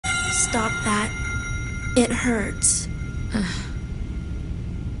Stop that. It hurts.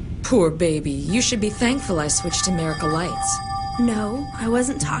 Poor baby. You should be thankful I switched to Miracle Lights. No, I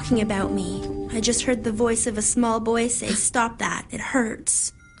wasn't talking about me. I just heard the voice of a small boy say, "Stop that. It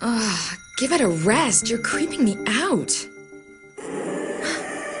hurts." Ugh, give it a rest. You're creeping me out.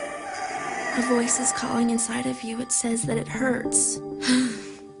 A voice is calling inside of you. It says that it hurts. Huh?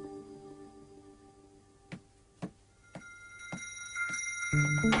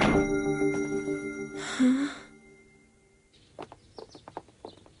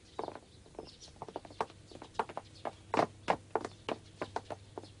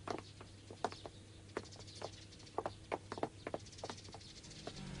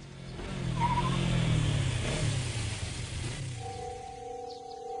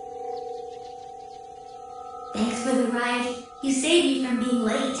 Thanks for the ride. You saved me from being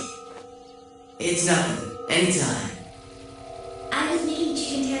late. It's nothing. Anytime. I was making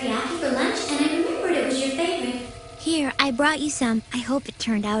chicken teriyaki for lunch, and I remembered it was your favorite. Here, I brought you some. I hope it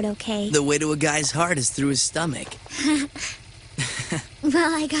turned out okay. The way to a guy's heart is through his stomach.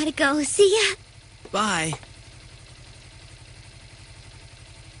 Well, I gotta go. See ya. Bye.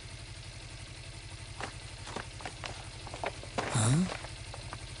 Huh?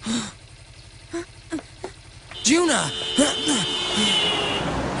 Juna!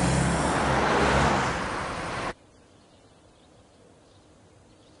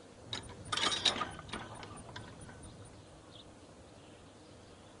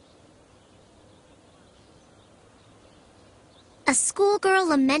 A schoolgirl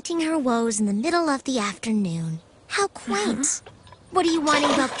lamenting her woes in the middle of the afternoon. How quaint. What are you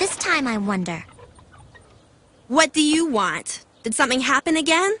wanting about this time, I wonder? What do you want? Did something happen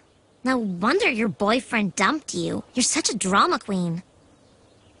again? No wonder your boyfriend dumped you. You're such a drama queen.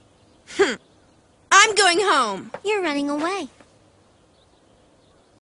 I'm going home. You're running away.